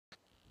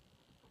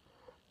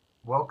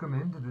Welcome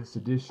into this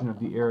edition of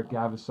the Eric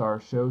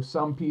Gavisar Show.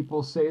 Some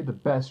people say the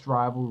best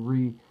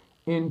rivalry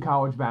in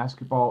college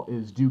basketball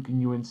is Duke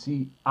and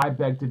UNC. I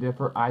beg to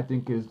differ. I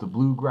think it is the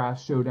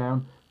Bluegrass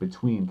Showdown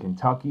between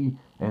Kentucky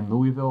and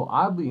Louisville.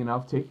 Oddly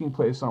enough, taking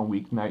place on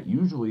weeknight.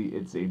 Usually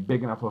it's a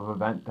big enough of an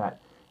event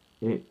that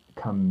it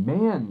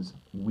commands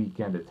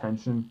weekend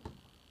attention.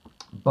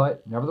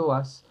 But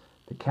nevertheless,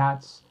 the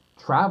Cats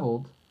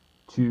traveled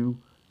to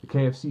the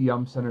KFC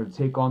Yum Center to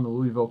take on the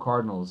Louisville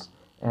Cardinals.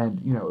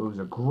 And, it was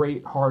a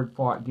great,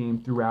 hard-fought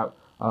game throughout.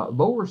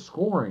 Lower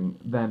scoring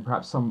than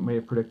perhaps some may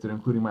have predicted,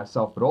 including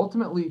myself. But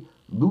ultimately,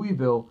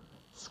 Louisville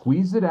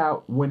squeezed it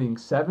out, winning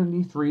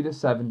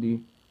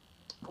 73-70.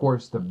 Of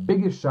course, the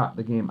biggest shot of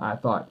the game, I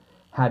thought,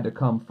 had to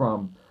come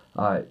from,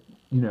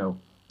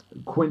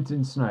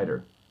 Quentin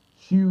Snyder.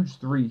 Huge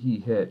three he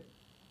hit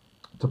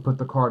to put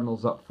the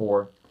Cardinals up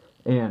 4.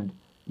 And,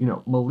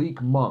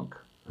 Malik Monk,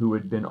 who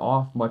had been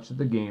off much of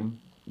the game,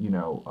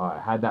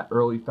 had that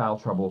early foul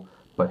trouble.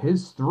 But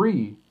his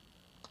three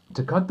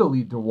to cut the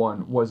lead to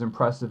 1 was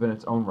impressive in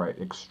its own right.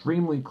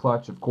 Extremely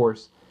clutch, of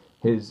course.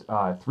 His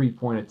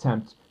three-point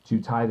attempt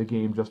to tie the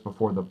game just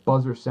before the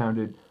buzzer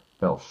sounded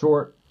fell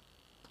short.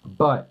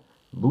 But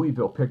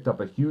Louisville picked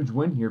up a huge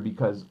win here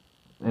because,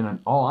 in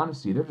all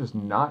honesty, they're just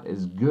not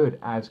as good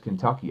as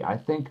Kentucky. I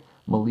think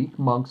Malik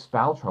Monk's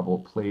foul trouble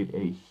played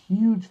a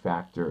huge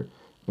factor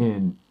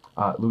in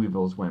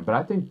Louisville's win. But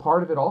I think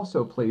part of it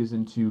also plays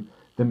into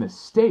the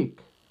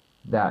mistake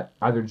that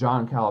either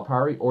John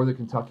Calipari or the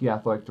Kentucky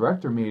athletic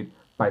director made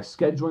by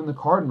scheduling the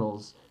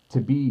Cardinals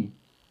to be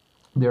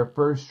their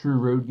first true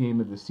road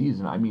game of the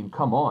season. I mean,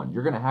 come on.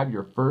 You're going to have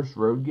your first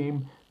road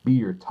game be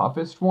your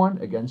toughest one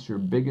against your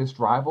biggest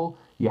rival.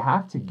 You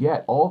have to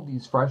get all of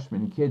these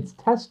freshman kids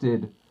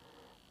tested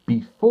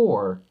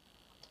before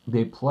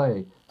they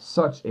play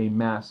such a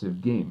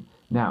massive game.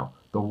 Now,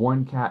 the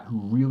one cat who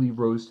really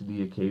rose to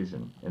the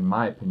occasion, in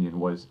my opinion,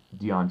 was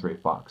DeAndre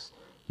Fox.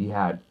 He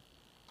had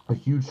a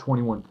huge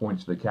 21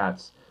 points for the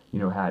Cats,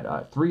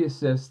 had 3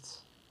 assists,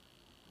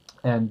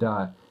 and,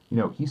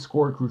 he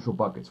scored crucial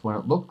buckets. When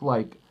it looked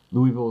like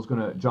Louisville was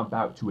going to jump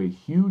out to a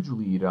huge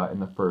lead in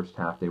the first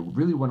half, they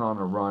really went on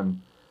a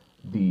run.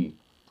 The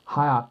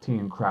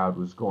high-octane crowd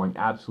was going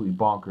absolutely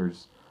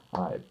bonkers.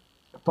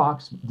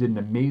 Fox did an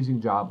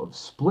amazing job of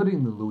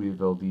splitting the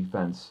Louisville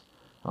defense,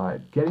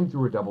 getting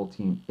through a double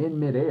team in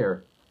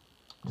midair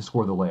to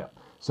score the layup.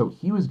 So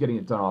he was getting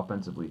it done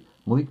offensively.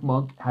 Malik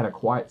Monk had a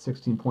quiet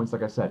 16 points,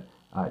 like I said.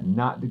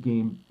 Not the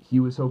game he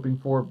was hoping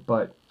for,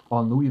 but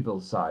on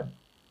Louisville's side,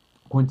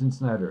 Quentin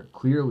Snyder,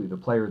 clearly the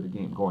player of the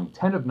game, going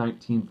 10 of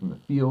 19 from the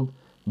field,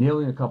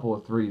 nailing a couple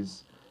of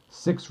threes,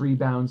 6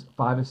 rebounds,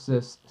 5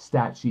 assists,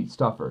 stat sheet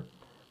stuffer.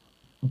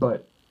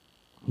 But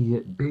he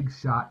hit big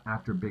shot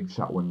after big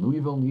shot. When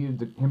Louisville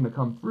needed him to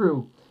come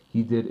through,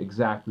 he did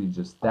exactly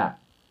just that.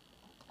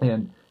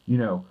 And,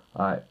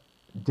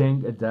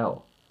 Deng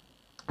Adele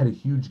had a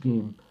huge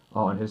game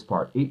on his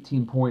part.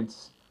 18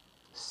 points,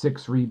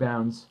 6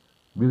 rebounds,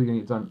 really getting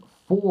it done.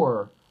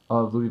 4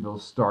 of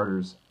Louisville's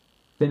starters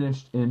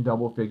finished in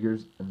double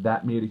figures.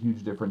 That made a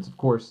huge difference. Of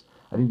course,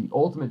 I think the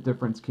ultimate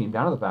difference came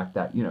down to the fact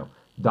that,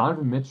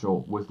 Donovan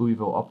Mitchell, with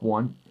Louisville up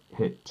 1,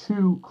 hit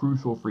 2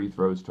 crucial free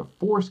throws to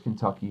force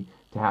Kentucky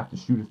to have to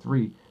shoot a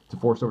 3 to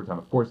force overtime.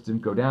 Of course, it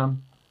didn't go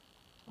down.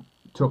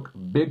 Took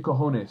big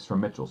cojones from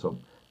Mitchell, so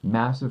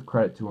massive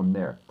credit to him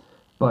there.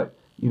 But,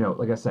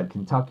 like I said,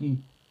 Kentucky,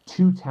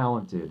 too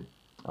talented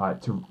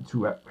to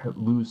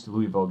lose to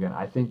Louisville again.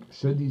 I think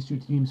should these two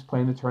teams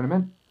play in the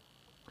tournament,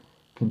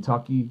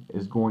 Kentucky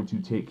is going to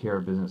take care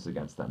of business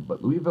against them.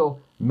 But Louisville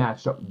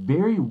matched up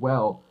very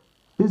well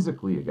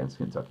physically against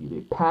Kentucky. They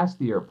passed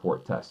the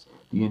airport test.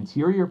 The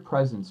interior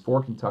presence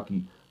for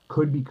Kentucky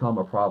could become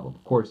a problem.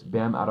 Of course,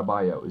 Bam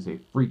Adebayo is a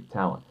freak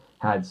talent.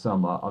 Had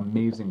some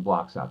amazing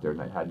blocks out there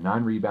tonight. Had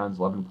 9 rebounds,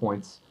 11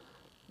 points,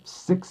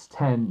 6'10",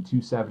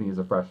 270 as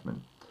a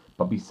freshman.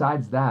 But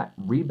besides that,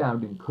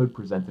 rebounding could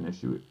present an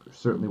issue. It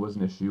certainly was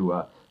an issue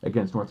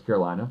against North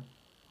Carolina.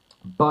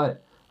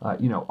 But,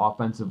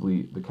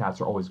 offensively, the Cats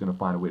are always going to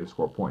find a way to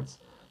score points.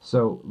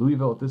 So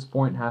Louisville at this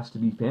point has to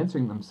be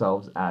fancying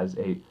themselves as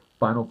a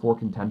Final Four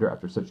contender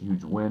after such a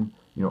huge win.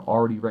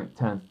 Already ranked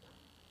 10th.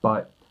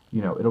 But,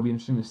 it'll be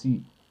interesting to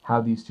see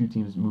how these two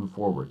teams move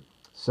forward.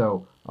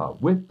 So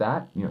with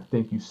that,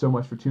 thank you so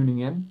much for tuning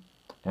in.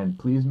 And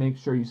please make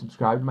sure you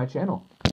subscribe to my channel.